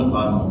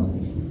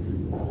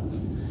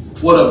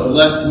What a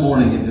blessed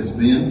morning it has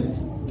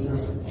been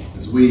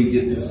as we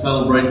get to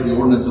celebrate the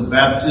ordinance of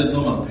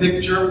baptism, a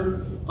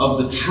picture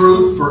of the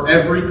truth for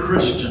every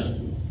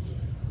Christian.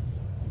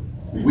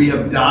 We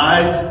have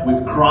died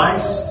with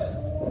Christ,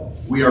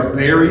 we are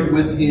buried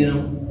with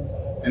Him,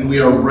 and we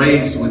are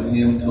raised with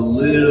Him to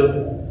live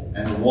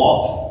and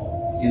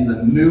walk in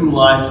the new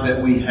life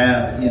that we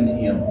have in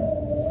Him.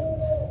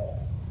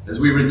 As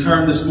we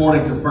return this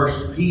morning to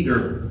 1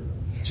 Peter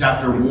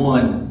chapter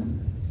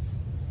 1,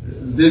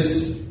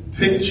 this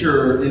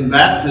picture in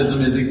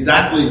baptism is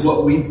exactly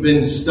what we've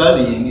been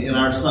studying in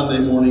our Sunday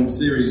morning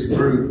series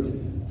through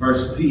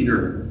 1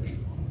 Peter.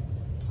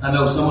 I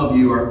know some of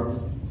you are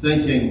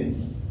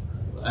thinking,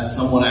 as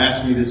someone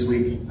asked me this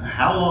week,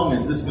 how long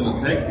is this going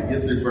to take to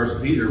get through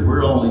 1 Peter?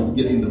 We're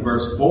only getting to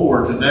verse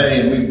 4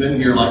 today, and we've been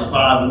here like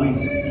 5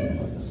 weeks.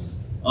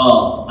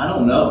 I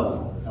don't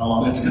know how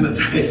long it's going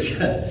to take,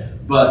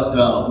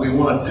 but we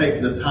want to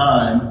take the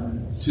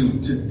time to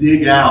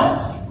dig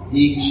out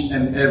each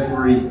and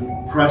every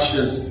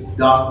precious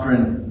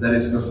doctrine that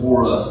is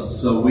before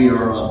us. So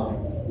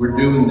we're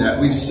doing that.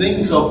 We've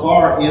seen so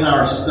far in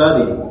our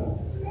study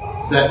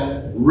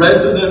that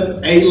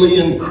resident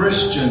alien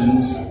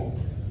Christians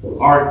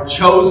are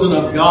chosen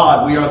of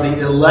God. We are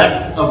the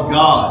elect of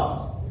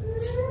God.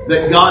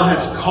 That God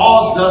has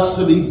caused us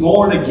to be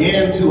born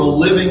again to a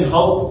living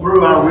hope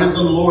through our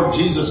risen Lord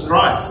Jesus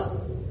Christ.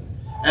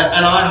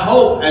 And I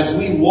hope as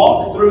we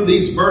walk through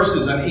these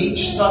verses, and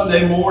each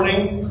Sunday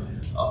morning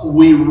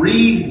we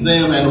read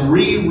them and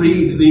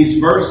reread these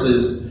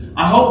verses,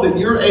 I hope that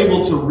you're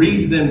able to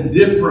read them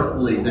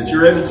differently, that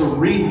you're able to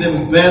read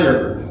them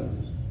better.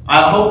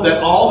 I hope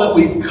that all that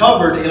we've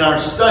covered in our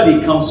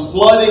study comes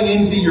flooding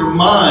into your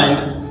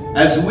mind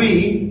as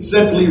we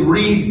simply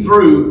read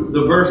through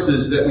the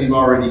verses that we've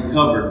already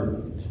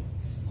covered.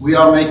 We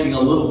are making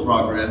a little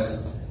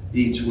progress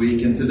each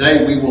week, and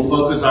today we will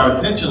focus our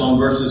attention on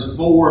verses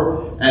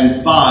 4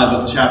 and 5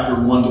 of chapter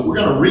 1. But we're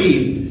going to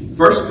read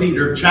 1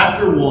 Peter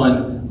chapter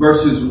 1,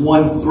 verses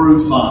 1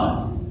 through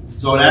 5.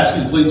 So I'd ask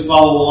you to please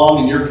follow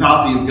along in your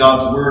copy of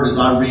God's Word as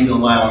I read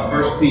aloud.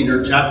 1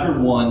 Peter chapter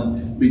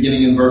 1,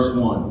 beginning in verse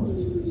 1.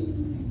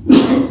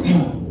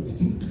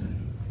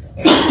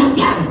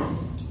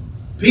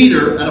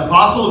 Peter, an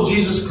apostle of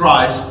Jesus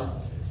Christ,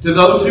 to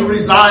those who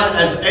reside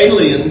as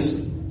aliens,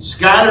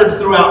 scattered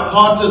throughout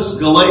Pontus,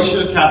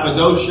 Galatia,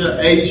 Cappadocia,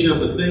 Asia,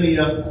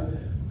 Bithynia,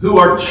 who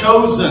are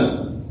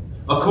chosen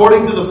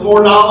according to the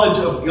foreknowledge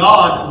of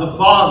God the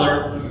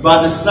Father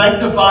by the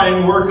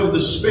sanctifying work of the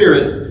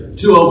Spirit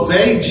to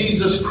obey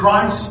Jesus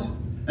Christ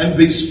and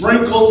be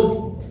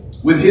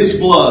sprinkled with His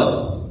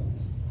blood.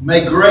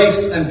 May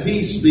grace and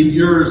peace be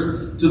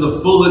yours to the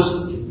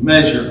fullest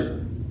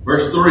measure.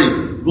 Verse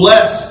 3,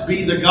 Blessed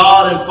be the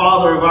God and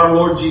Father of our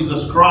Lord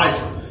Jesus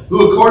Christ,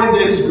 who according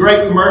to His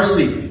great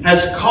mercy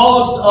has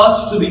caused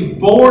us to be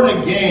born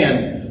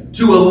again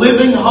to a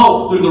living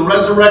hope through the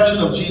resurrection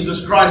of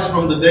Jesus Christ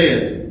from the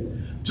dead,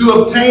 to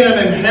obtain an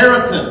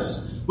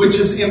inheritance which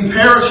is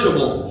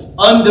imperishable,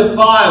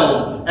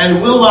 undefiled,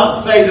 and will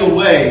not fade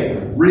away,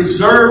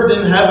 reserved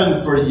in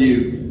heaven for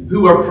you,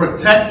 who are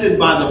protected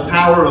by the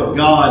power of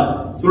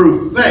God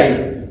through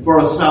faith for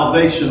a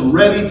salvation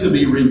ready to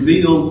be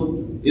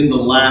revealed in the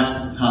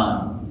last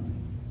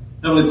time.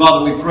 Heavenly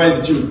Father, we pray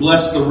that you would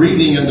bless the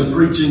reading and the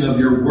preaching of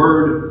your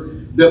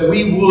word, that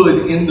we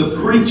would, in the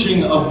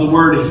preaching of the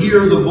word,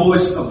 hear the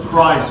voice of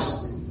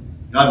Christ.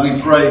 God, we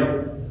pray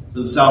for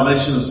the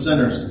salvation of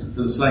sinners,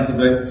 for the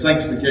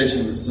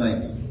sanctification of the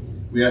saints.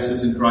 We ask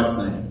this in Christ's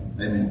name.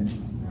 Amen.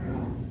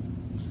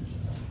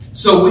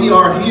 So we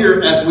are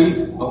here as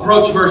we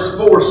approach verse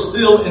 4,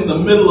 still in the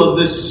middle of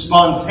this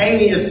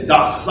spontaneous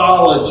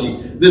doxology,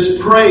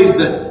 this praise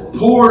that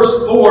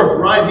pours forth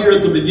right here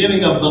at the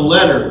beginning of the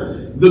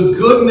letter. The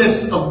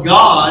goodness of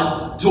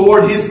God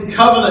toward His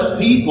covenant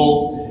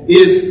people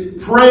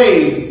is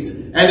praised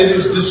and it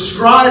is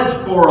described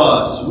for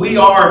us. We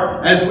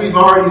are, as we've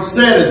already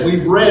said, as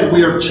we've read,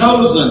 we are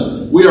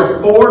chosen. We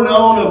are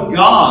foreknown of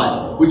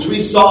God, which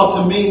we saw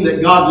to mean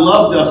that God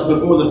loved us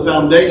before the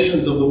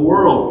foundations of the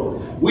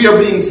world. We are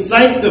being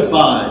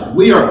sanctified.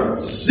 We are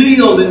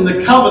sealed in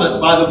the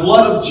covenant by the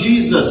blood of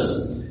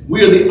Jesus.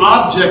 We are the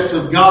objects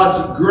of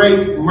God's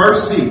great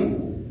mercy.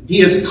 He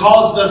has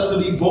caused us to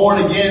be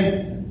born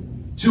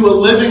again to a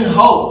living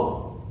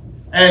hope.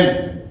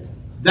 And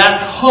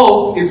that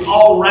hope is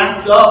all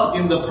wrapped up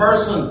in the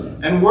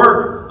person and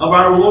work of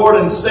our Lord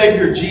and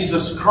Savior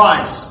Jesus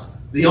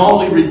Christ, the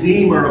only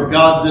Redeemer of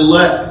God's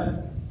elect.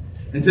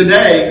 And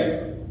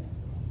today,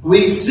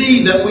 we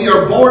see that we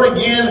are born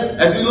again,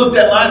 as we looked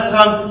at last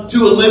time,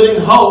 to a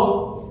living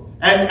hope.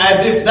 And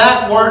as if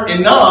that weren't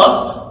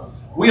enough,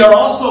 we are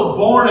also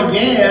born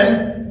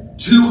again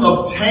to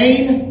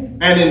obtain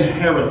an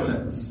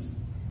inheritance.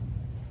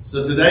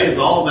 So today is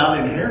all about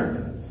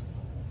inheritance.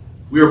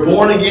 We are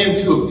born again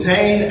to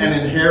obtain an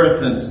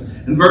inheritance.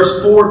 And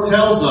verse 4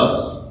 tells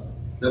us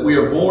that we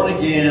are born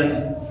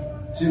again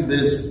to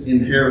this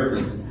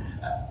inheritance.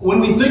 When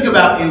we think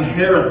about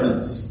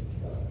inheritance,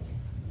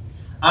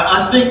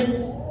 I think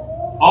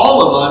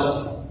all of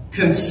us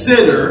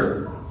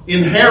consider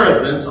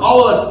inheritance.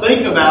 All of us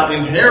think about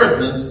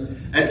inheritance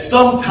at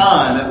some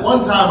time, at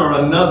one time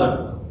or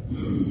another.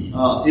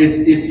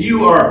 If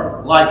you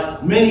are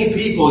like many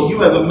people,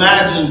 you have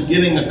imagined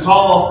getting a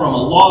call from a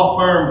law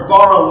firm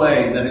far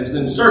away that has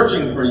been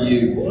searching for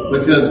you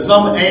because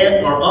some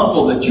aunt or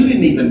uncle that you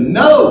didn't even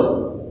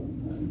know,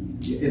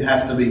 it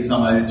has to be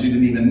somebody that you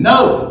didn't even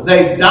know,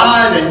 they've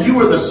died and you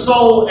are the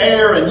sole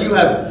heir and you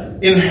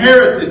have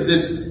inherited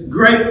this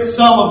great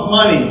sum of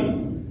money.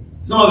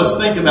 Some of us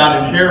think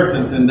about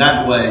inheritance in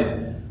that way.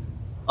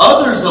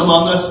 Others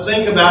among us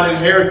think about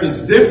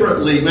inheritance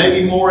differently,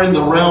 maybe more in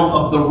the realm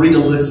of the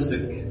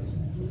realistic.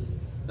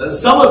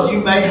 Some of you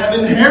may have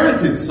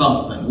inherited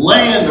something,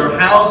 land or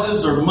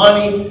houses or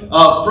money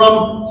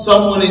from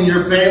someone in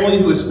your family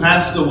who has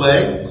passed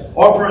away.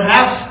 Or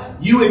perhaps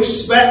you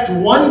expect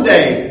one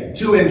day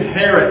to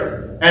inherit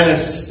an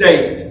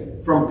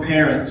estate from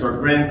parents or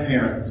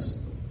grandparents.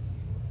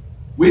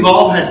 We've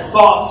all had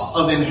thoughts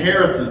of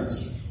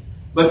inheritance.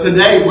 But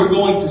today we're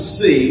going to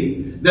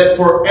see that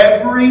for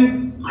every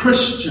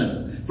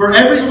Christian, for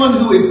everyone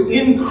who is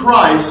in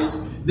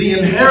Christ, the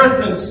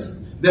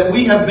inheritance that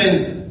we have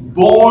been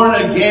born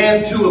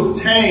again to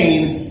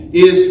obtain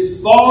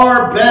is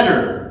far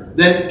better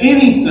than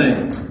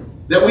anything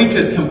that we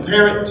could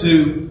compare it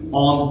to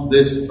on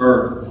this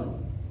earth.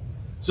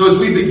 So as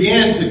we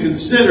begin to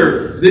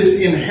consider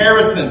this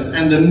inheritance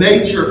and the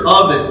nature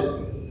of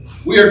it,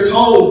 we are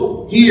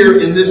told here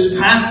in this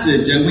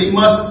passage, and we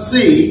must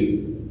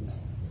see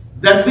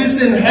that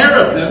this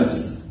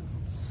inheritance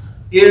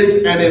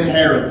is an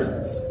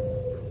inheritance.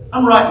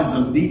 I'm writing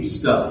some deep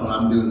stuff when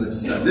I'm doing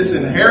this stuff. This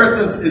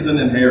inheritance is an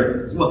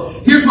inheritance. Well,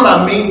 here's what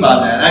I mean by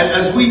that.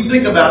 As we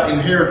think about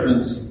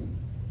inheritance,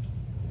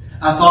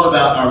 I thought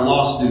about our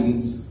law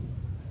students.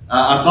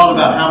 I thought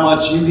about how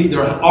much you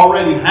either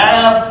already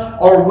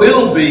have or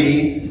will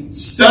be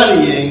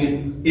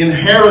studying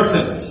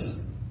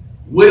inheritance.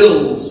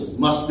 Wills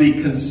must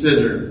be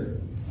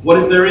considered. What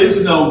if there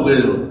is no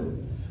will?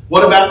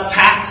 What about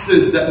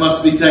taxes that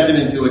must be taken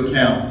into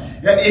account?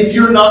 If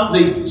you're not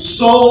the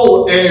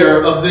sole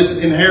heir of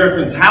this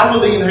inheritance, how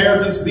will the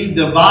inheritance be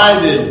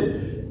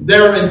divided?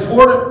 There are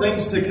important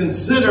things to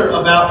consider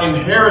about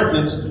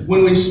inheritance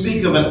when we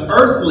speak of an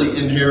earthly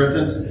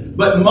inheritance,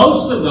 but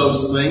most of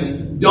those things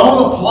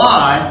don't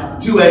apply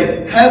to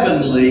a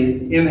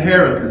heavenly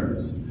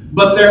inheritance.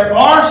 But there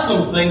are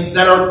some things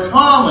that are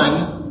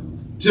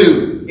common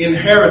to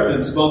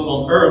inheritance, both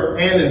on earth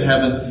and in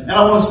heaven, and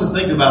I want us to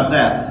think about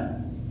that.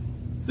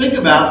 Think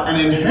about an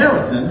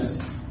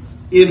inheritance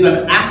is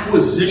an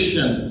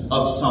acquisition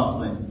of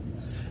something.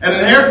 An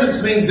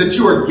inheritance means that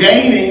you are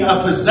gaining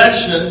a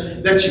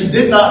possession that you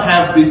did not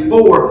have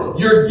before.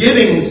 You're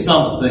getting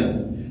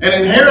something. An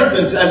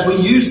inheritance, as we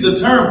use the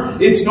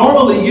term, it's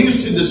normally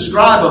used to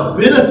describe a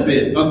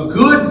benefit, a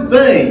good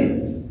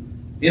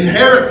thing.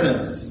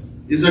 Inheritance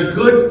is a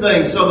good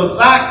thing. So the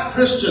fact,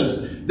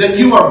 Christians, that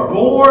you are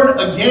born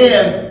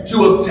again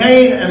to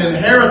obtain an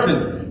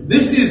inheritance,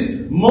 this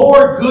is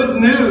more good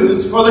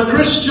news for the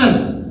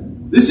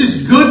Christian. This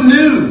is good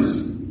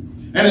news.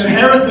 An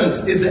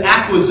inheritance is the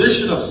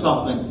acquisition of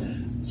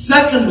something.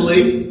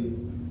 Secondly,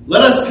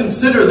 let us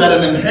consider that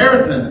an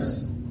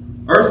inheritance,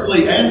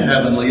 earthly and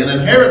heavenly, an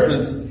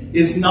inheritance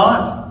is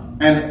not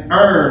an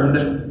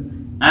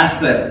earned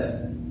asset.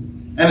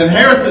 An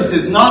inheritance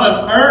is not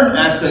an earned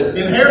asset.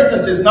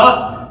 Inheritance is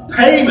not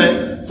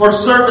payment for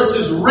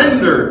services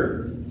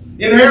rendered.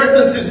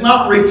 Inheritance is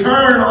not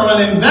return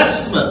on an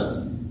investment.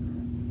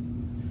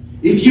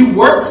 If you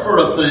work for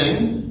a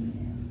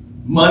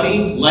thing,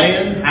 money,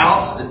 land,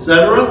 house,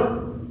 etc.,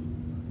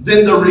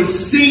 then the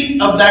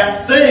receipt of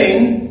that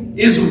thing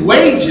is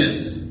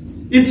wages.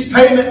 It's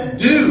payment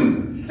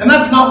due. And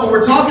that's not what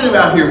we're talking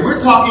about here.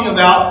 We're talking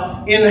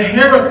about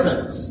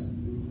inheritance.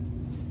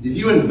 If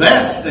you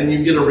invest and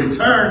you get a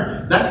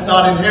return, that's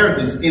not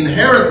inheritance.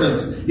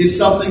 Inheritance is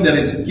something that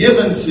is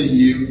given to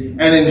you.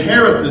 And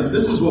inheritance,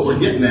 this is what we're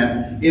getting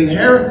at.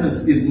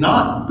 Inheritance is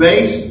not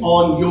based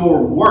on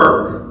your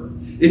work.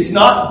 It's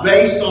not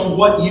based on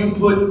what you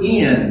put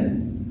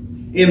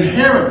in.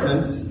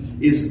 Inheritance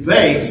is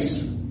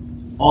based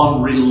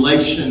on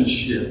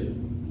relationship.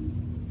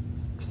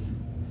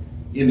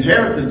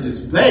 Inheritance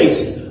is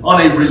based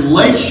on a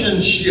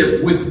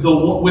relationship with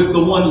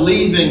the one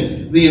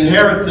leaving the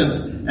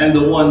inheritance and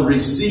the one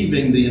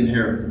receiving the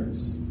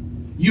inheritance.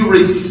 You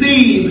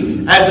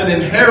receive as an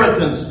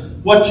inheritance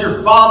what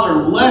your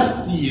father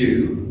left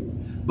you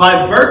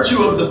by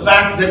virtue of the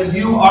fact that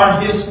you are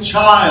his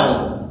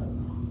child.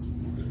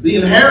 The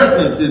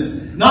inheritance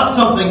is not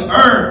something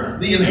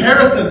earned. The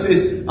inheritance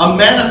is a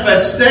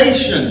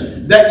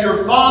manifestation that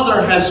your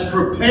father has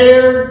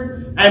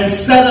prepared and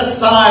set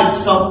aside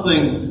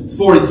something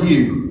for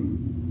you.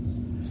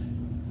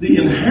 The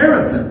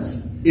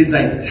inheritance is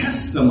a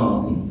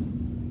testimony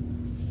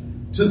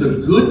to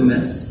the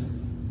goodness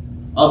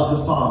of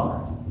the Father.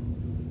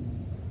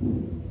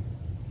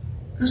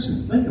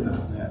 Christians, think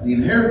about that. The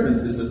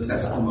inheritance is a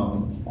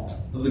testimony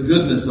of the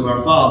goodness of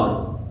our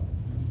Father.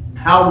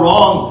 How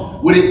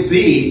wrong would it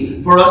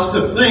be for us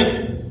to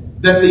think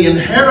that the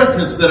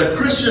inheritance that a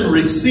Christian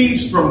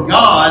receives from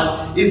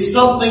God is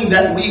something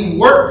that we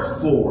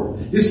work for,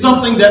 is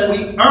something that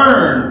we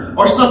earn,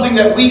 or something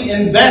that we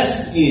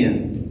invest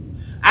in.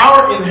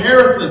 Our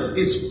inheritance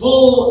is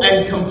full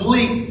and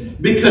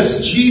complete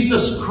because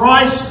Jesus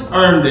Christ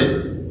earned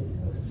it.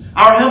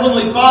 Our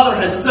Heavenly Father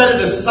has set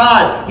it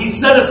aside. He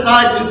set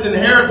aside this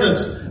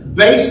inheritance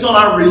based on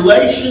our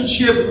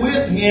relationship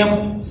with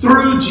Him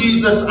through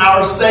Jesus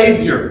our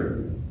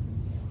Savior.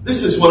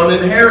 This is what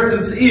an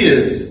inheritance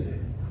is.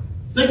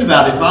 Think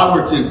about it. If I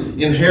were to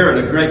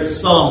inherit a great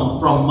sum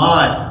from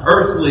my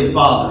earthly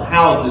father,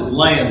 houses,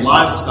 land,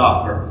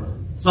 livestock, or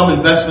some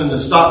investment in the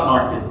stock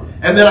market,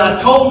 and then I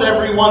told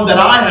everyone that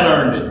I had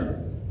earned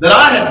it, that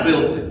I had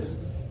built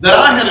it, that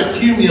I had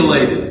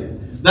accumulated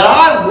it, that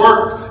I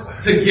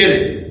worked to get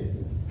it,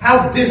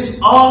 how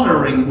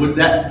dishonoring would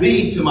that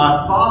be to my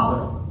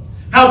Father?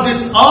 How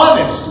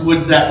dishonest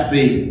would that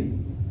be?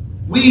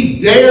 We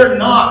dare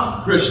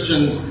not,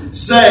 Christians,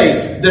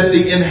 say that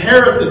the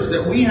inheritance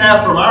that we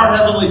have from our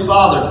Heavenly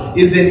Father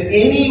is in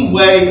any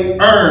way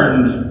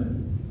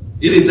earned.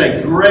 It is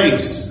a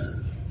grace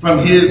from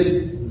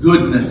His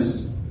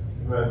goodness.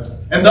 Right.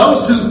 And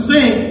those who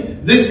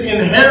think this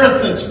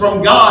inheritance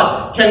from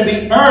God can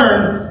be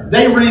earned,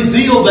 they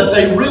reveal that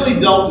they really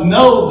don't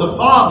know the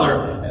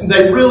Father, and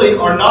they really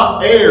are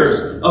not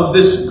heirs of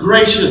this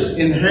gracious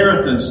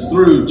inheritance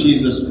through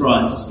Jesus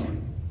Christ.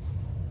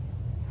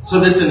 So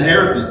this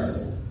inheritance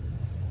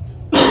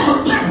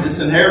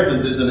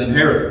is an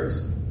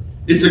inheritance.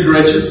 It's a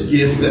gracious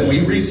gift that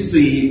we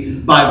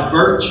receive by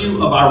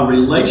virtue of our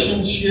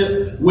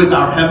relationship with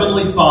our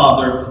Heavenly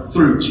Father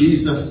through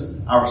Jesus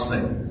our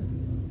Savior.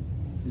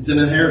 It's an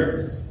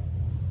inheritance.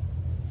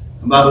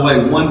 And by the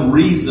way, one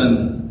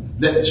reason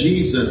that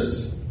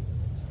Jesus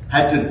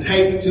had to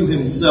take to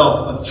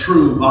Himself a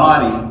true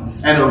body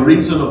and a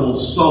reasonable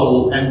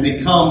soul and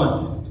become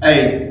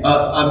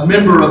a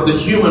member of the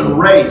human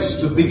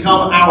race, to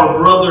become our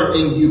brother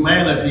in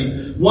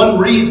humanity, one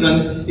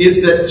reason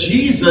is that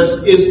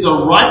Jesus is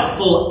the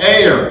rightful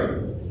heir.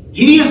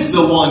 He is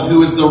the one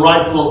who is the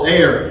rightful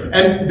heir.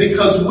 And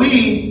because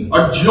we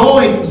are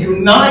joined,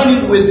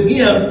 united with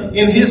Him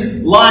in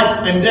His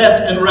life and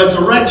death and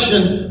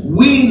resurrection,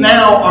 we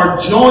now are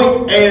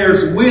joint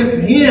heirs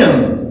with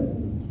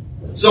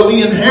Him. So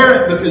we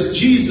inherit because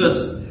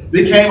Jesus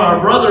became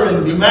our brother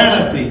in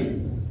humanity,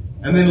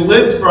 and then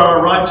lived for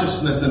our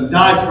righteousness and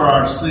died for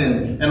our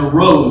sin and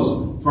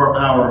rose for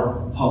our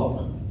hope.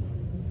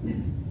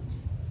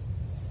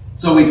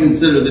 So we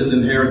consider this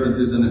inheritance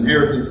as an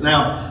inheritance.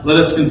 Now, let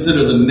us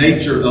consider the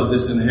nature of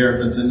this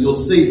inheritance. And you'll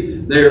see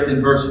there in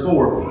verse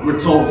 4, we're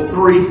told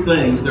three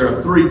things. There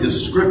are three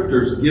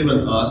descriptors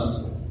given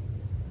us.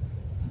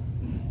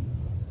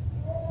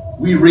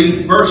 We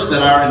read first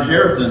that our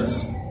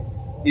inheritance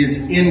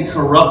is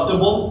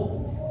incorruptible.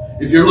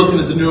 If you're looking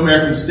at the New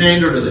American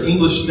Standard or the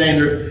English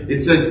Standard, it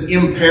says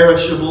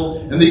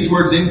imperishable. And these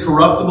words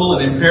incorruptible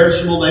and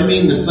imperishable, they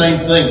mean the same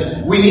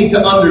thing. We need to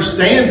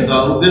understand,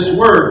 though, this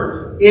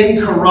word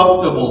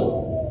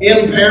incorruptible,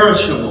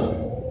 imperishable.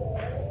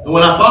 And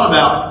when I thought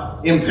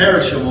about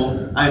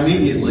imperishable, I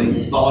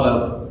immediately thought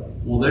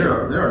of, well,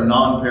 there are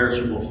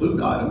non-perishable food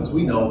items.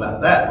 We know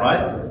about that,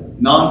 right?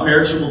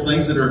 Non-perishable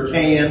things that are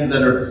canned,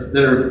 that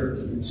are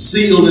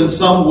sealed in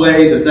some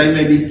way that they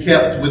may be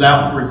kept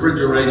without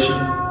refrigeration.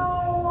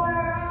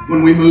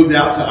 When we moved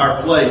out to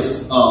our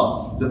place,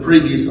 the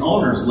previous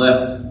owners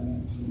left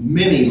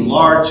many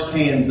large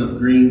cans of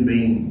green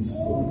beans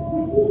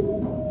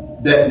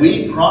that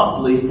we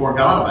promptly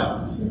forgot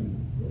about.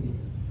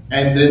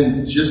 And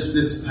then just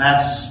this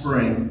past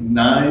spring,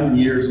 9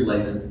 years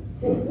later,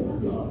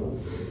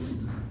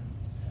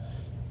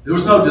 there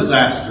was no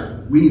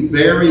disaster. We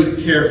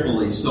very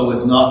carefully, so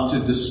as not to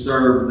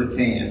disturb the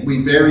can,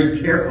 we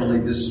very carefully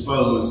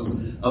disposed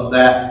of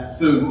that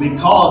food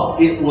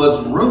because it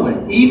was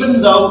ruined.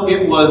 Even though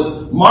it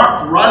was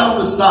marked right on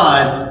the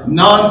side,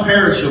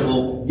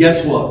 non-perishable,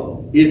 guess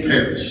what? It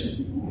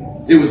perished.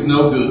 It was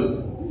no good.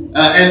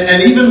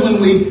 And even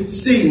when we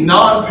see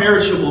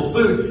non-perishable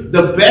food,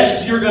 the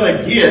best you're going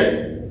to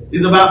get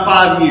is about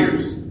 5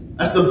 years.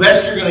 That's the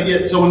best you're going to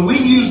get. So when we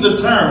use the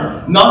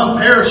term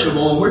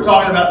non-perishable, and we're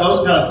talking about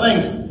those kind of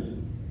things,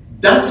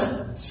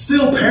 that's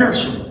still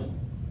perishable.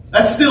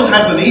 That still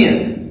has an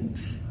end.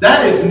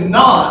 That is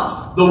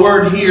not the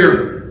word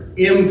here,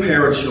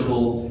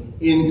 imperishable,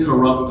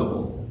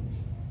 incorruptible.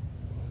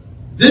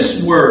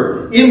 This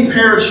word,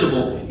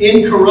 imperishable,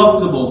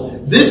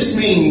 incorruptible, this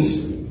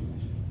means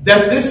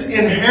that this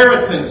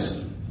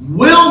inheritance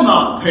will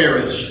not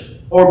perish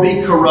or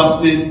be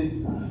corrupted,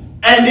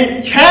 and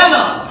it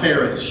cannot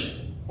perish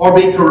or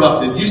be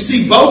corrupted. You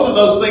see, both of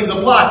those things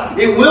apply.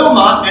 It will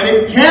not and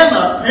it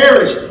cannot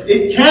perish.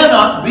 It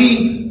cannot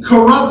be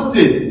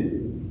corrupted.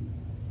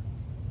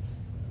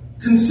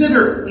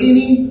 Consider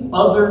any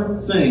other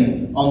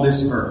thing on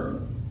this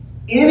earth.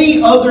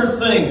 Any other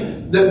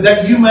thing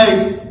that you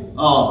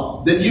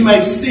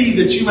may see,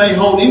 that you may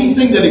hold,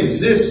 anything that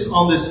exists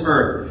on this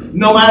earth.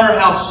 No matter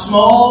how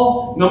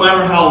small, no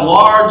matter how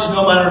large,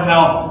 no matter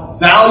how how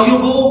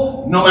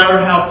valuable, no matter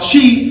how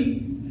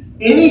cheap,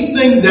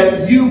 anything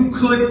that you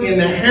could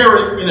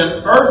inherit in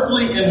an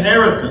earthly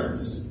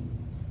inheritance,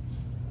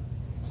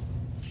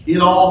 it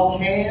all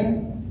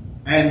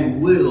can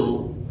and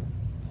will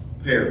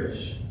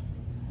perish.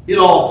 It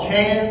all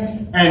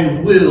can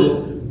and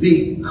will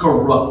be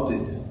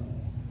corrupted.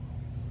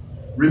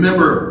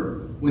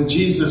 Remember when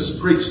Jesus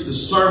preached the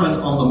Sermon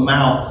on the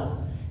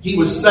Mount, he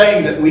was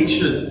saying that we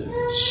should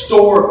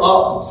store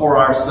up for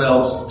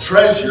ourselves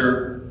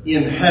treasure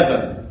in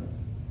heaven.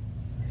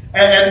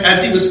 And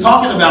as he was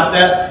talking about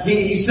that,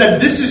 he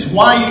said, this is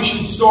why you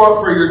should store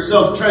up for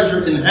yourselves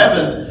treasure in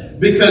heaven,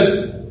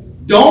 because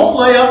don't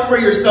lay up for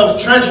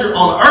yourselves treasure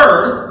on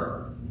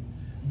earth.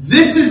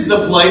 This is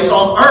the place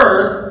on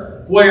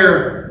earth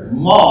where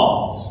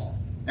moths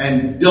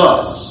and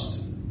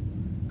dust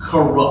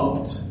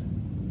corrupt.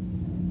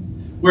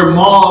 Where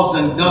moths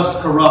and dust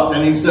corrupt.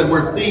 And he said,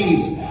 where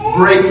thieves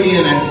break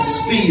in and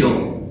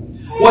steal.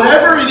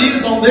 Whatever it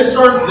is on this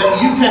earth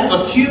that you can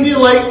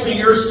accumulate to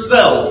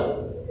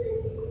yourself,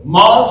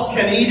 moths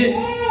can eat it.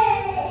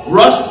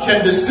 Rust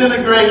can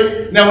disintegrate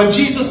it. Now, when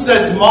Jesus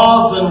says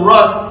moths and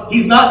rust,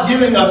 he's not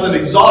giving us an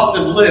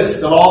exhaustive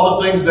list of all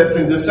the things that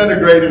can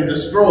disintegrate and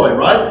destroy,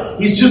 right?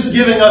 He's just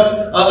giving us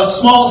a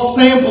small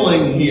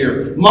sampling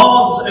here.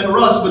 Moths and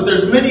rust, but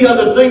there's many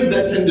other things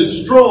that can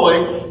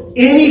destroy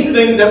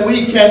anything that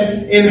we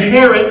can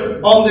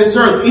inherit on this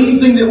earth,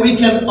 anything that we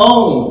can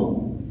own.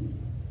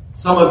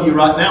 Some of you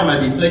right now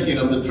may be thinking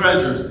of the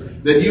treasures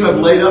that you have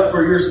laid up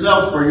for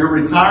yourself for your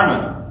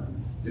retirement.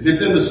 If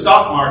it's in the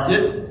stock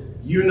market,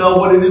 you know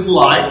what it is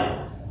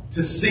like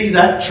to see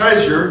that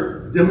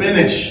treasure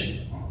diminish.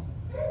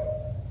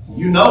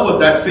 You know what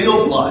that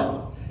feels like.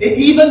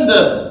 Even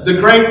the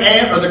great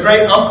aunt or the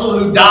great uncle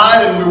who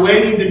died and we're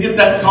waiting to get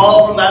that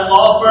call from that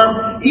law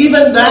firm,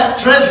 even that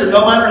treasure,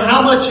 no matter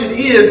how much it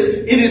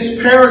is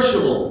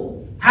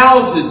perishable.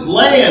 Houses,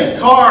 land,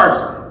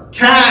 cars,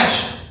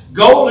 cash,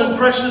 gold and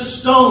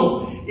precious stones.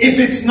 If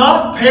it's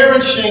not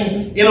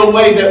perishing in a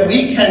way that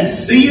we can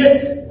see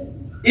it,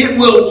 it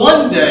will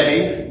one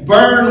day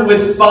burn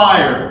with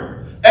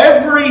fire.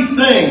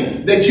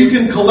 Everything that you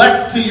can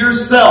collect to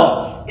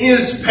yourself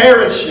is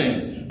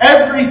perishing.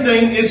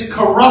 Everything is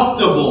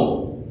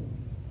corruptible.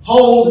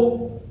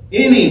 Hold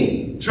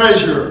any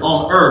treasure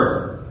on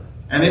earth,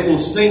 and it will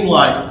seem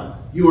like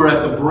you are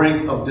at the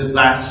brink of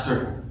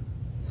disaster.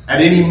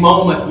 At any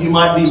moment, you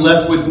might be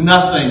left with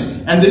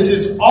nothing. And this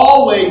is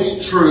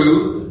always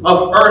true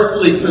of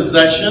earthly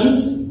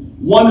possessions.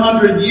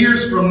 100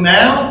 years from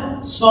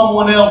now,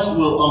 someone else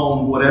will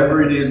own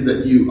whatever it is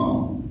that you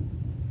own.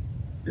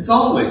 It's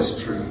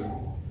always true.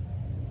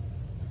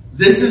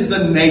 This is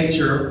the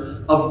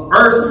nature of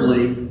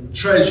earthly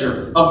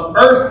treasure, of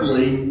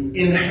earthly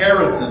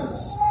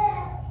inheritance.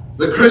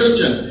 The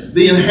Christian,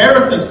 the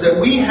inheritance that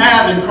we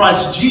have in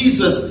Christ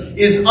Jesus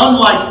is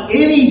unlike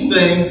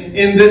anything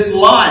in this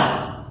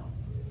life.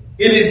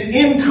 It is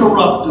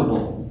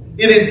incorruptible.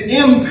 It is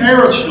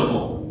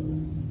imperishable.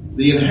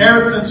 The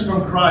inheritance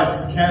from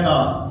Christ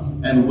cannot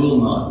and will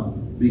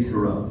not be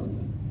corrupted.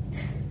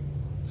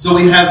 So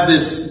we have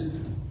this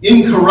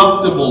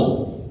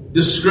incorruptible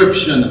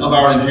description of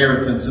our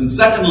inheritance. And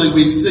secondly,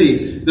 we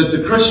see that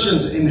the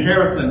Christian's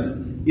inheritance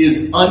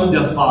is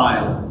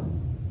undefiled.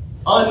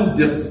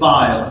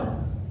 Undefiled.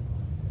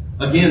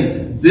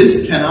 Again,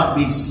 this cannot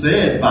be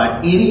said by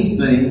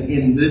anything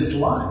in this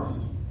life.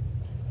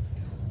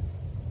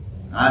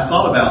 I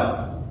thought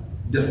about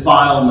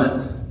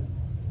defilement,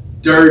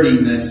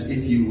 dirtiness,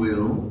 if you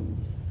will.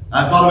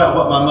 I thought about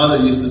what my mother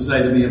used to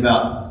say to me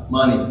about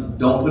money.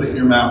 Don't put it in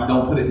your mouth.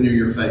 Don't put it near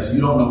your face.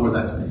 You don't know where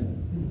that's been.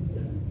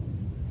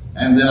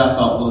 And then I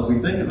thought, well, if we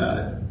think about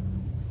it,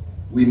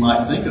 we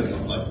might think of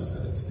some places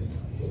that it's been.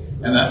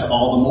 And that's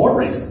all the more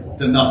reason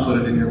to not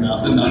put it in your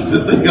mouth and not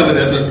to think of it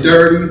as a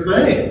dirty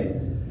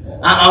thing.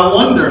 I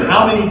wonder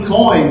how many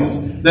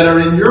coins that are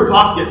in your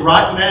pocket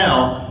right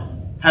now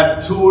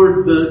have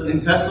toured the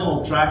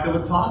intestinal tract of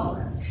a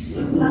toddler.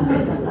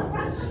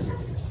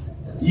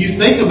 You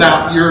think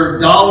about your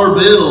dollar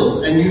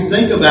bills and you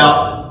think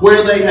about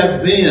where they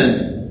have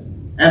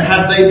been and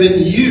have they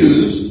been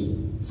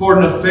used for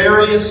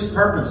nefarious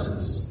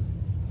purposes.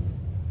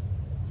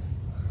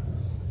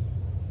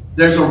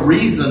 There's a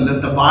reason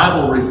that the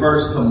Bible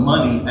refers to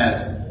money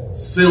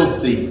as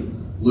filthy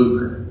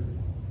lucre.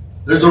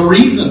 There's a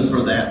reason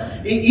for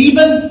that.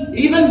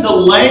 Even the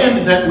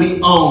land that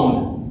we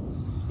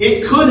own,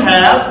 it could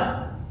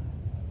have,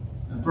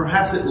 and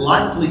perhaps it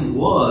likely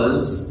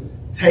was,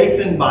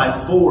 taken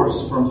by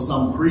force from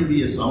some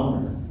previous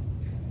owner.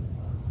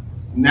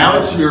 Now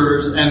it's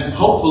yours, and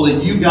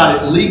hopefully you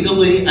got it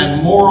legally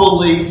and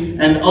morally,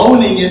 and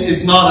owning it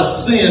is not a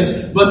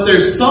sin, but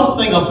there's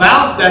something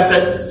about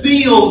that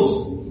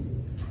feels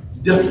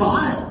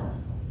defiled.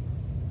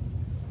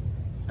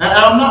 And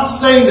I'm not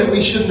saying that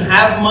we shouldn't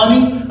have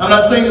money. I'm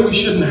not saying that we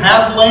shouldn't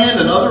have land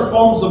and other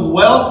forms of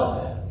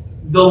wealth.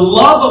 The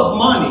love of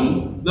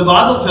money, the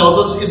Bible tells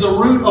us, is a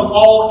root of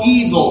all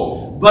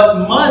evil.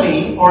 But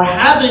money, or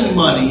having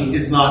money,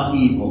 is not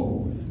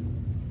evil.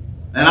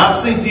 And I've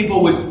seen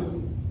people with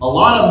a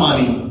lot of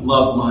money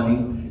love money,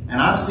 and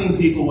I've seen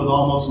people with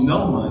almost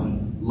no money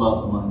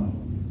love money.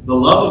 The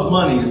love of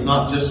money is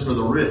not just for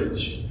the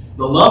rich.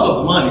 The love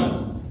of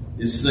money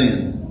is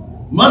sin.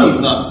 Money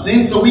is not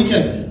sin, so we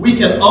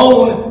can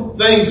own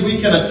things, we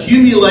can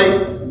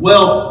accumulate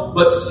wealth,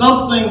 but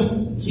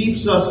something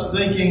keeps us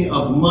thinking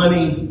of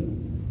money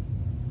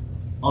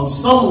on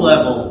some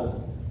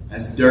level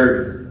as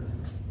dirty,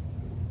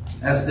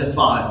 as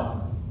defiled.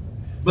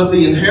 But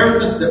the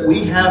inheritance that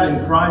we have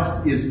in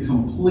Christ is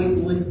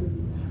completely,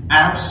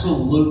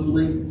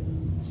 absolutely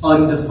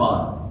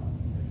undefiled.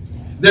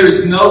 There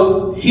is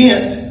no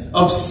hint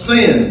of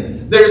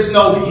sin. There is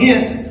no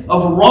hint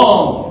of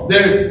wrong.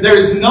 There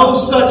is no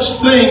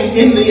such thing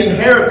in the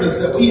inheritance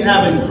that we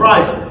have in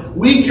Christ.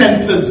 We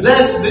can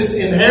possess this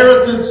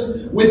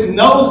inheritance with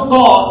no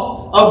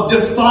thought of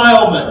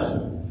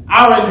defilement.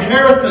 Our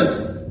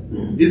inheritance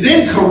is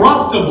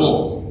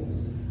incorruptible,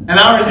 and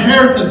our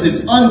inheritance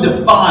is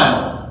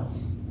undefiled.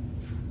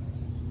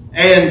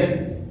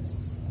 And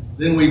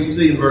then we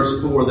see in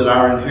verse 4 that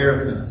our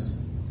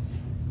inheritance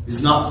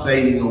is not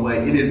fading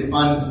away. It is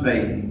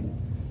unfading.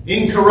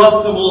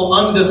 Incorruptible,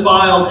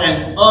 undefiled,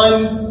 and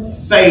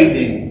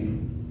unfading.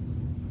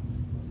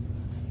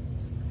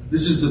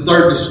 This is the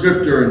third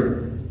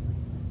descriptor.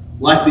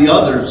 Like the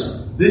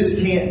others,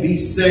 this can't be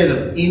said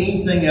of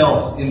anything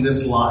else in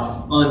this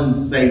life.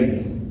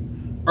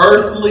 Unfading.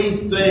 Earthly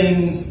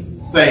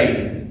things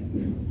fade.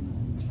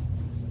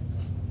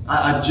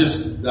 I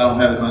don't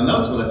have it in my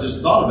notes, but I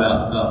just thought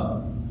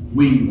about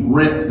we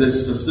rent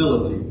this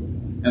facility,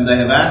 and they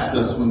have asked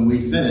us when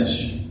we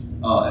finish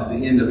at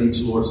the end of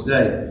each Lord's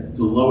Day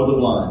to lower the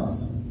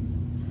blinds,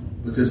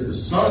 because the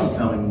sun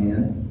coming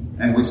in,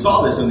 and we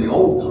saw this in the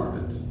old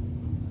carpet,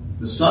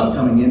 the sun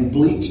coming in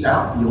bleached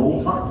out the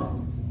old carpet.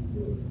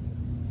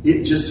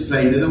 It just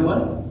faded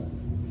away.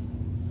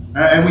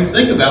 And we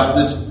think about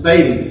this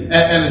fading,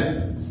 and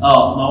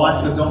my wife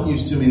said, don't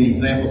use too many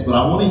examples, but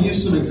I want to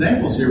use some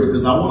examples here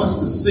because I want us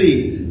to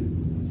see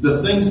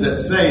the things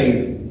that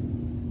fade.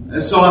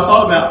 And so I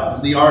thought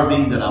about the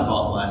RV that I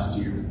bought last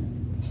year.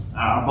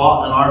 I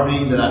bought an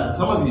RV that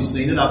some of you have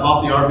seen it. I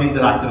bought the RV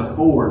that I could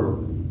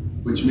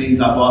afford, which means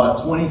I bought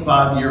a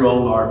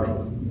 25-year-old RV.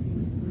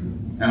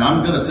 And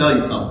I'm going to tell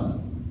you something.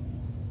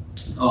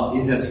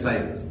 It has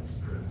faded.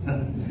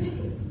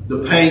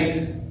 The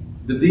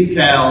paint, the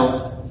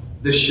decals,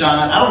 the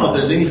shine. I don't know if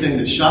there's anything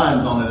that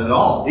shines on it at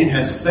all. It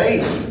has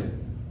faded.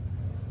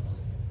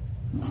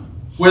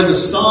 Where the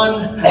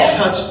sun has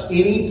touched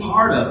any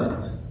part of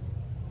it,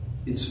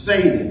 it's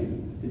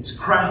fading. It's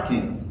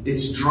cracking.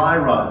 It's dry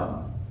rotting.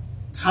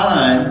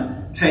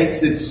 Time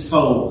takes its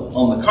toll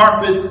on the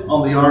carpet,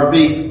 on the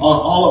RV, on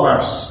all of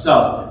our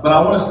stuff. But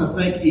I want us to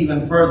think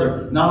even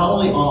further, not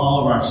only on all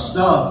of our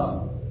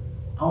stuff,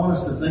 I want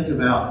us to think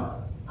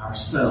about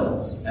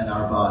ourselves and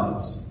our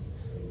bodies.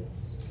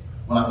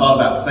 When I thought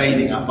about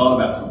fading, I thought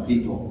about some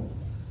people.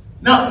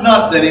 Not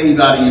that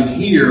anybody in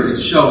here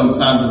is showing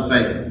signs of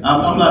fading.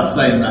 I'm not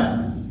saying that.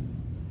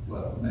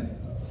 Well,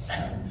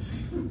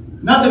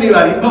 not that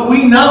anybody, but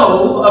we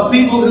know of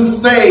people who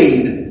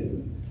fade.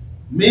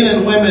 Men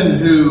and women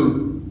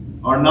who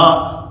are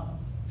not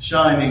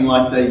shining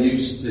like they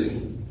used to.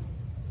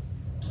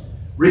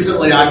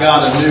 Recently I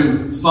got a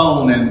new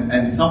phone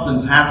and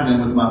something's happening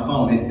with my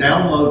phone. It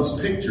downloads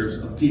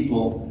pictures of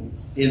people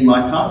in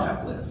my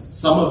contact list.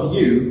 Some of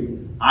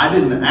you, I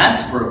didn't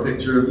ask for a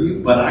picture of you,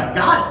 but I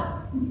got it.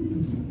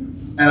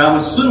 And I'm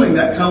assuming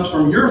that comes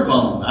from your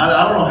phone.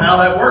 I don't know how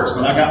that works,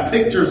 but I got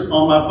pictures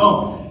on my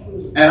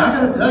phone. And I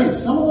got to tell you,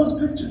 some of those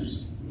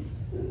pictures,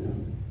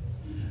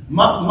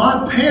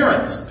 my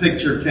parents'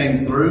 picture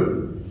came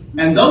through,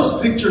 and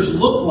those pictures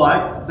looked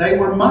like they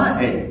were my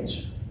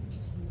age.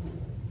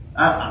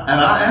 And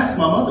I asked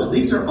my mother,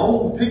 these are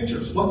old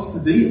pictures. What's the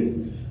deal?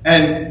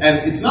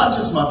 And it's not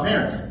just my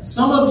parents.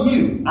 Some of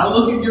you, I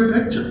look at your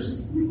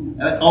pictures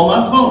on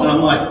my phone, and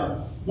I'm like,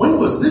 when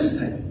was this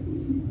taken?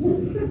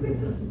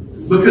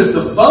 Because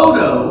the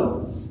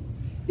photo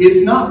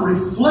is not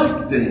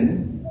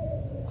reflecting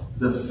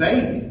the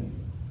fading.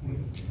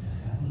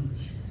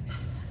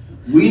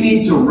 We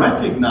need to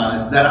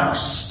recognize that our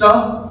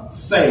stuff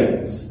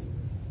fades.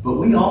 But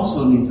we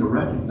also need to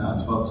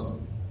recognize, folks,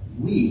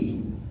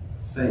 we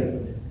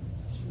fade.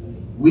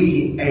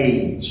 We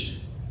age.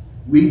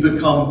 We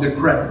become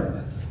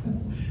decrepit.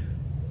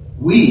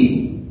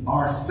 We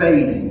are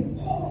fading.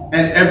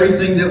 And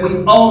everything that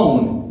we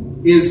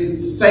own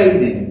is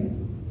fading.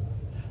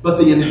 But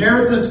the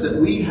inheritance that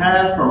we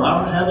have from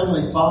our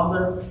Heavenly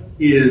Father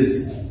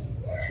is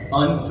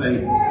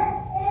unfading.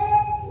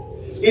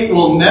 It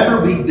will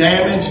never be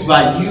damaged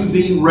by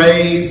UV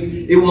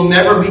rays. It will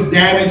never be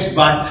damaged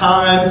by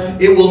time.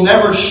 It will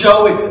never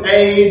show its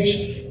age.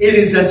 It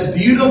is as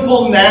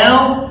beautiful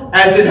now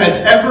as it has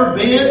ever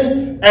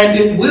been, and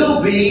it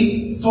will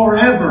be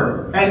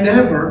forever and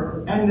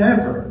ever and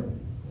ever.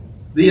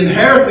 The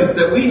inheritance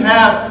that we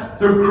have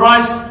through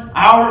Christ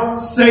our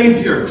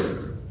Savior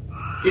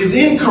is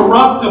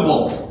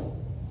incorruptible.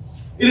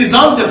 It is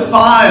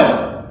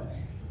undefiled,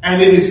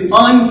 and it is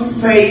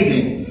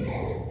unfading.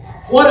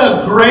 What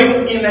a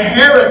great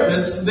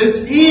inheritance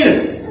this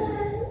is.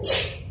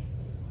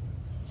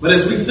 But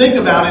as we think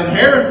about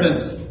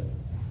inheritance,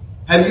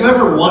 have you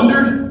ever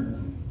wondered,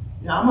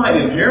 I might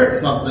inherit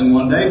something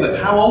one day, but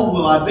how old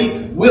will I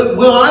be?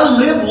 Will I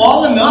live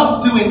long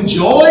enough to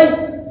enjoy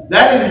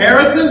that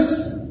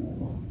inheritance?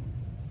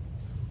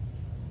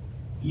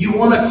 You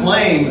want to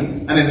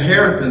claim an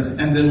inheritance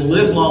and then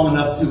live long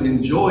enough to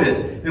enjoy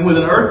it. And with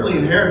an earthly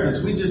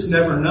inheritance, we just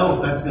never know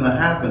if that's going to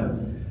happen.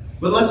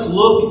 But let's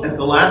look at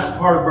the last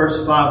part of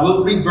verse 5.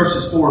 We'll read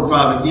verses 4 and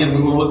 5 again.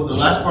 We want to look at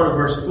the last part of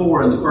verse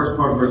 4 and the first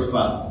part of verse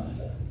 5.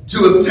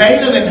 To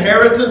obtain an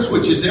inheritance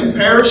which is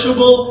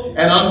imperishable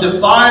and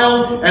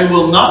undefiled and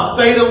will not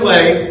fade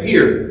away.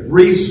 Here,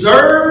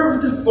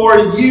 reserved for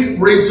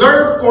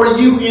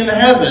you in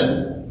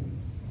heaven,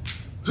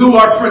 who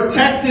are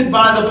protected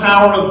by the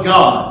power of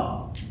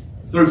God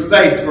through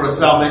faith for a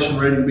salvation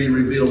ready to be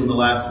revealed in the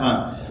last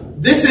time.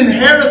 This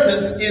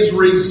inheritance is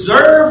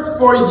reserved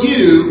for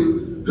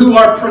you who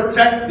are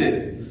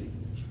protected.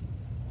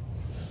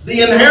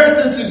 The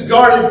inheritance is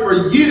guarded for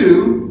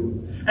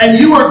you, and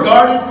you are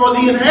guarded for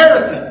the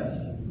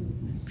inheritance.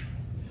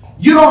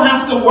 You don't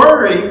have to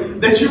worry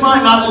that you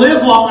might not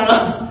live long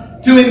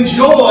enough to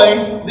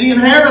enjoy the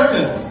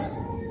inheritance.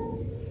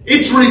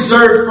 It's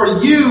reserved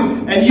for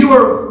you, and you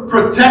are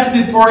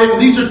protected for it.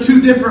 And these are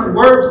two different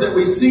words that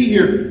we see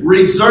here,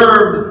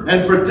 reserved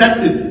and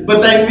protected.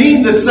 But they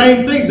mean the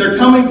same things. They're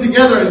coming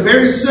together in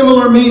very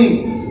similar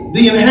meanings.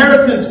 The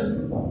inheritance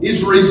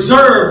is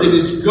reserved, it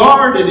is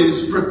guarded, it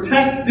is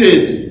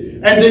protected.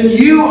 And then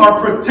you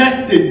are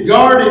protected,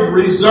 guarded,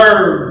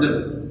 reserved.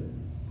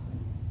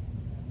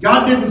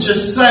 God didn't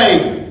just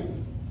say,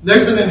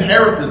 there's an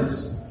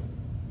inheritance.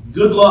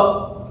 Good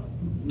luck.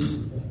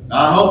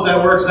 I hope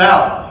that works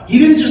out. He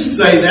didn't just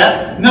say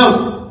that.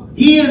 No,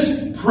 He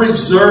is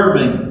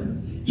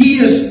preserving. He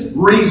is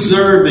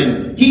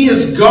reserving. He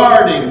is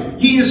guarding.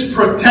 He is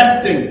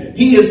protecting.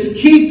 He is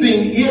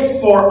keeping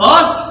it for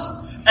us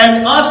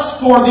and us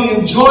for the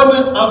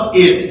enjoyment of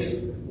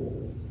it.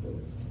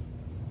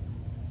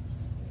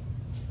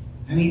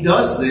 And He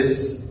does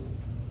this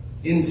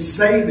in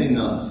saving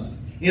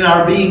us, in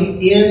our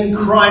being in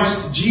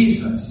Christ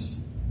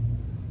Jesus.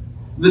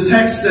 The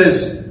text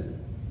says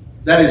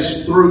that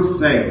is through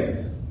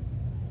faith.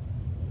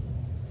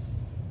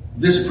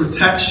 This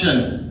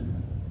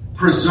protection,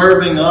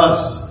 preserving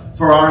us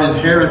for our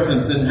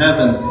inheritance in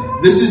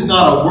heaven, this is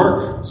not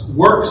a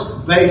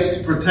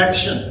works-based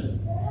protection.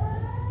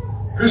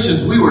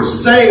 Christians, we were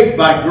saved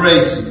by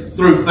grace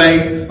through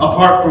faith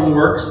apart from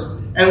works,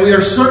 and we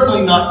are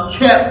certainly not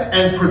kept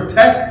and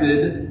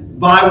protected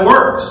by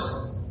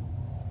works.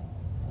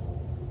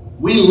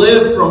 We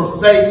live from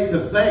faith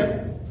to faith.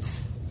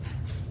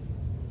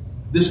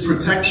 This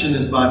protection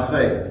is by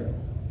faith.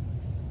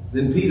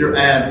 Then Peter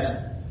adds,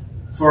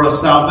 for a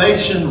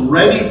salvation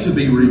ready to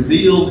be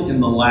revealed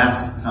in the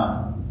last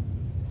time.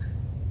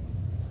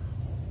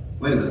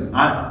 Wait a minute.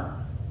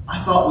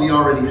 I thought we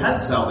already had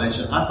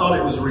salvation. I thought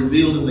it was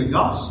revealed in the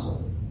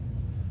gospel.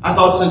 I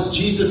thought since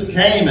Jesus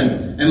came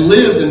and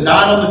lived and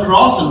died on the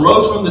cross and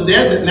rose from the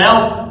dead, that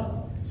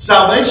now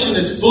salvation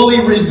is fully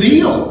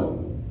revealed.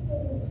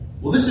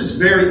 Well, this is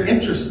very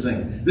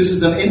interesting. This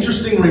is an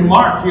interesting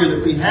remark here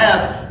that we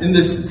have in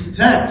this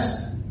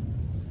text.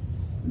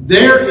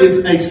 There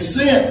is a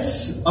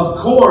sense, of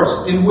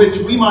course, in which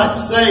we might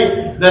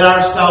say that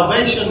our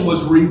salvation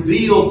was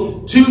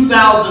revealed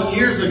 2,000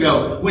 years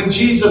ago when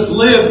Jesus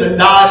lived and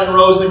died and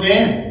rose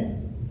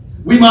again.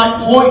 We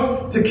might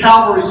point to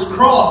Calvary's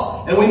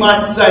cross and we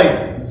might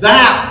say,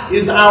 that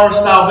is our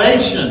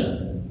salvation.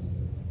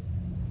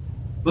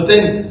 But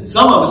then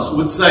some of us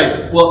would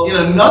say, well, in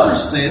another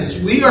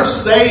sense, we are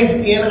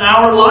saved in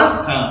our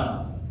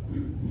lifetime.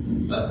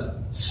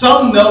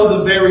 Some know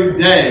the very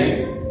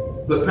day.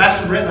 But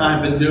Pastor Brent and I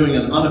have been doing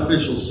an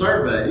unofficial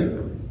survey.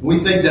 We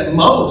think that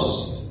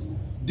most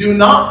do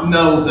not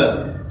know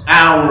the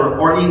hour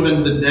or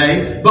even the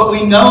day, but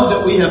we know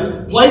that we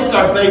have placed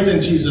our faith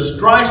in Jesus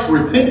Christ,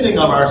 repenting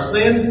of our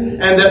sins,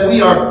 and that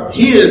we are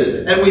His.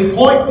 And we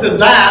point to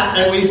that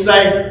and we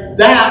say,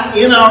 that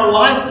in our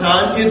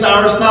lifetime is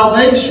our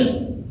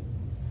salvation.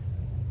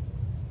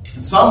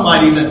 And some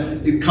might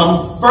even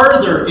come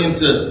further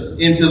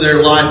into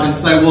their life and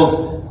say,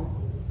 well,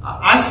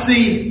 I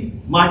see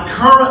my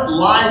current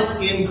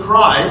life in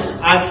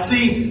Christ, I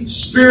see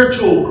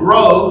spiritual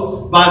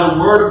growth by the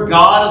Word of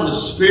God and the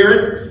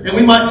Spirit. And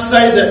we might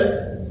say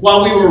that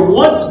while we were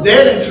once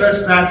dead in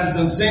trespasses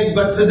and sins,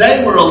 but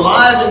today we're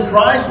alive in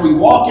Christ, we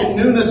walk in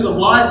newness of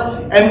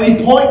life, and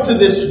we point to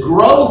this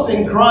growth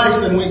in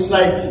Christ and we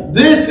say,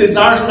 this is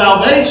our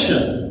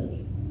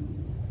salvation.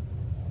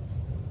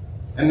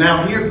 And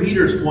now here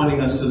Peter's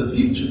pointing us to the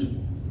future.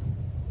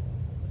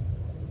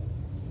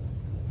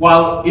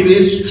 While it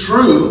is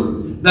true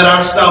that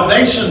our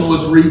salvation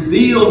was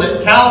revealed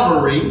at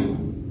Calvary,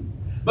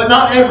 but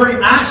not every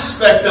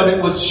aspect of it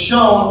was shown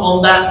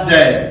on that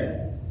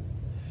day.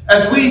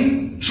 As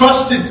we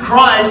trusted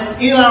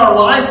Christ in our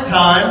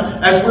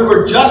lifetime, as we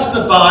were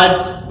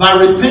justified By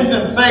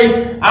repentant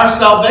faith, our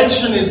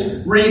salvation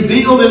is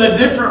revealed in a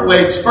different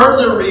way. It's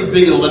further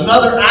revealed.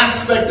 Another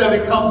aspect of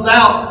it comes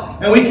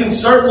out. And we can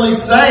certainly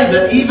say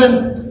that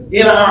even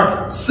in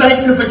our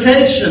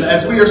sanctification,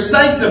 as we are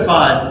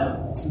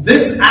sanctified,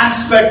 this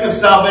aspect of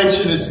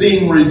salvation is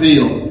being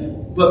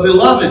revealed. But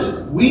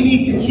beloved, we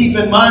need to keep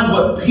in mind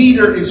what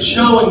Peter is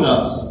showing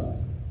us.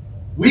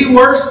 We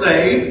were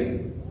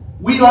saved.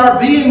 We are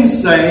being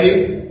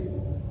saved.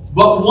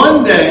 But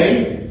one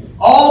day,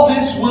 all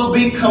this will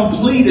be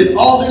completed.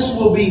 All this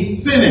will be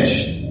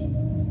finished.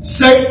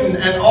 Satan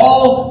and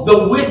all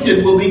the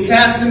wicked will be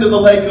cast into the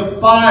lake of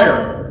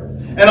fire.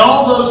 And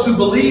all those who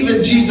believe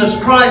in Jesus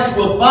Christ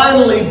will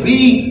finally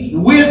be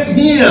with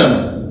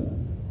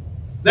Him.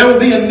 There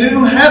will be a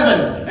new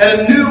heaven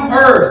and a new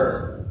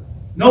earth.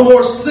 No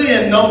more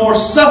sin, no more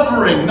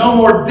suffering, no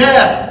more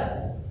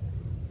death.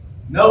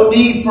 No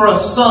need for a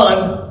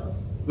sun,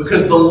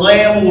 because the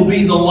Lamb will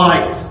be the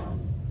light.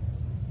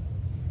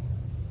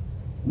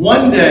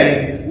 One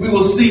day we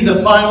will see the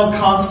final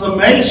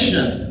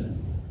consummation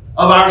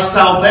of our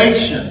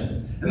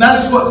salvation. And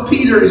that is what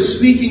Peter is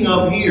speaking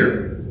of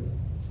here,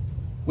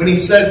 when he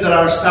says that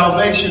our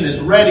salvation is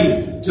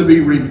ready to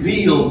be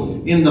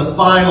revealed in the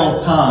final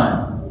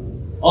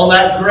time. On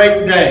that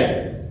great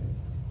day,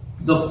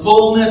 the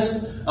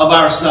fullness of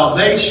our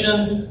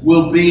salvation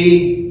will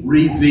be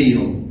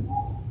revealed.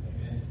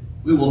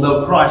 We will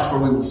know Christ, for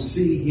we will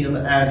see Him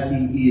as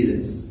He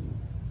is.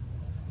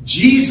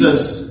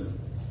 Jesus,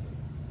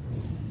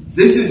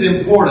 this is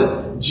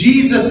important.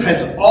 Jesus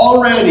has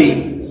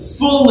already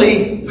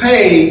fully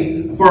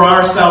paid for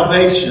our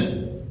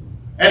salvation.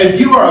 And if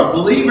you are a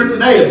believer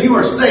today, if you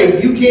are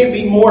saved, you can't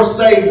be more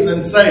saved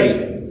than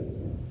saved.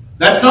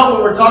 That's not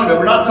what we're talking about.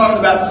 We're not talking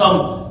about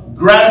some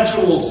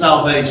gradual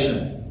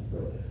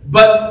salvation,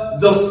 but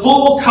the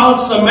full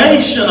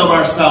consummation of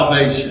our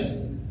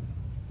salvation.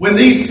 When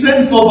these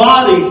sinful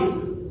bodies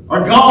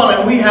are gone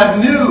and we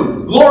have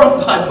new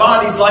glorified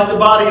bodies like the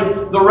body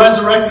of the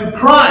resurrected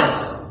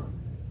Christ.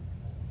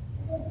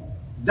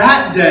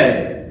 That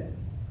day,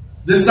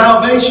 the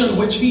salvation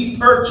which He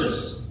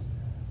purchased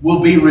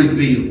will be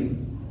revealed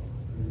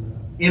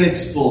in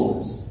its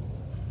fullness.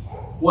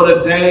 What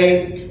a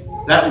day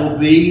that will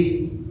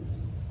be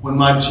when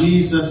my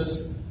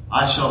Jesus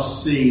I shall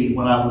see,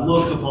 when I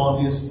look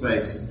upon His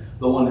face,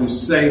 the one who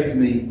saved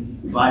me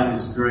by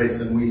His grace.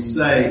 And we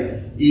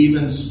say,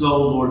 even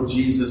so, Lord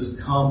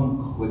Jesus,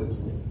 come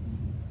quickly.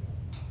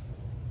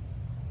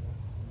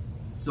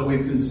 So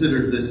we've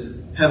considered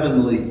this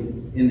heavenly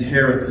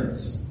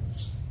inheritance.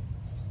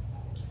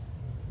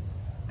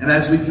 And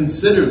as we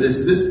consider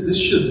this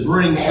should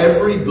bring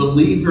every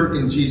believer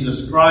in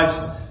Jesus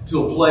Christ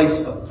to a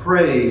place of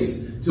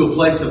praise, to a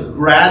place of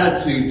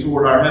gratitude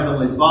toward our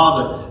Heavenly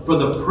Father for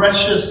the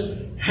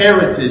precious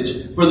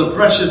heritage, for the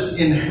precious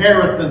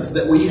inheritance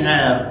that we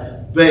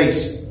have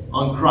based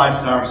on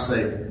Christ our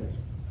Savior.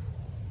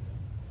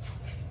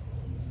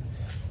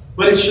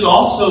 But it should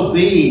also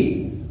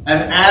be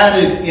an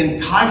added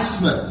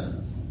enticement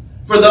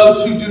for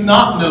those who do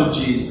not know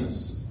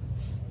Jesus.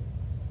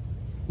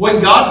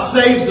 When God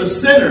saves a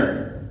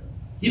sinner,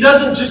 He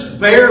doesn't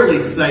just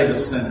barely save a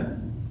sinner.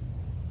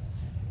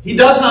 He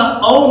does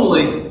not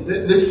only,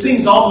 this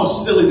seems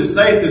almost silly to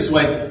say it this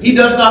way, He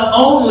does not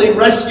only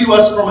rescue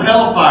us from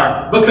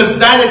hellfire, because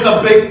that is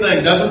a big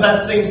thing. Doesn't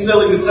that seem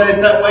silly to say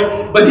it that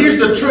way? But here's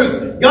the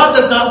truth. God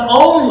does not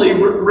only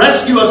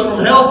rescue us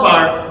from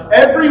hellfire.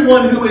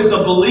 Everyone who is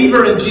a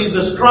believer in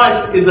Jesus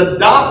Christ is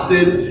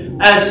adopted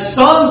as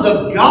sons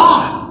of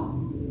God.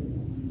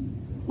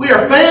 We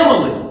are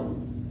family.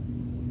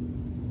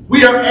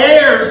 We are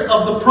heirs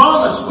of the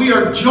promise. We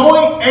are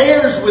joint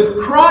heirs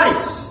with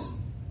Christ.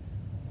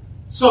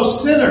 So,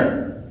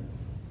 sinner,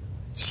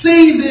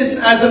 see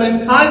this as an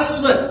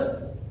enticement.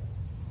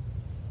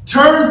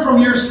 Turn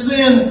from your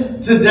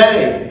sin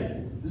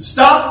today.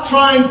 Stop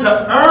trying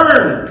to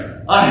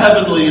earn a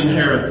heavenly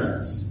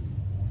inheritance.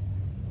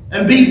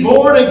 And be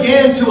born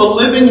again to a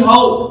living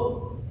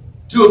hope,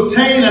 to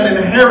obtain an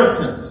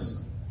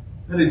inheritance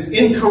that is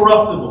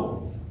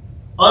incorruptible,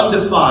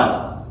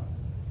 undefiled,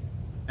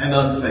 and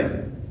unfading.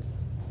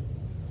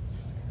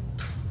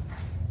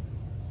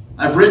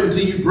 I've written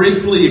to you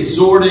briefly,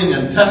 exhorting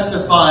and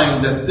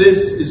testifying that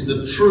this is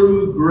the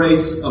true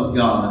grace of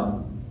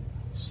God.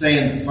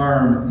 Stand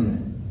firm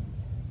in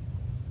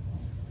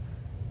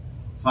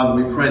it.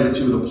 Father, we pray that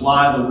you would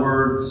apply the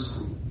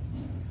words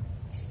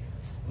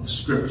of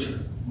Scripture,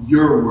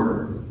 your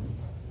word,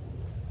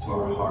 to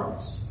our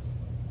hearts.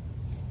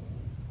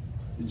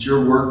 That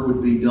your work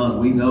would be done.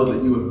 We know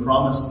that you have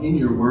promised in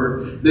your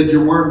word that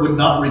your word would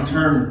not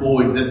return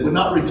void, that it would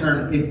not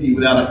return empty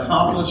without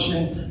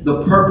accomplishing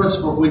the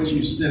purpose for which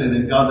you sent it.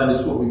 And God, that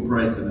is what we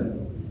pray today.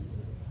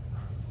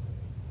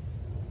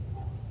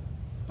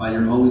 By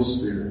your Holy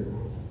Spirit,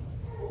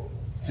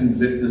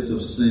 convict us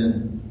of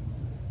sin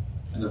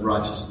and of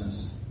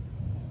righteousness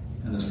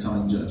and of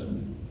coming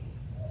judgment.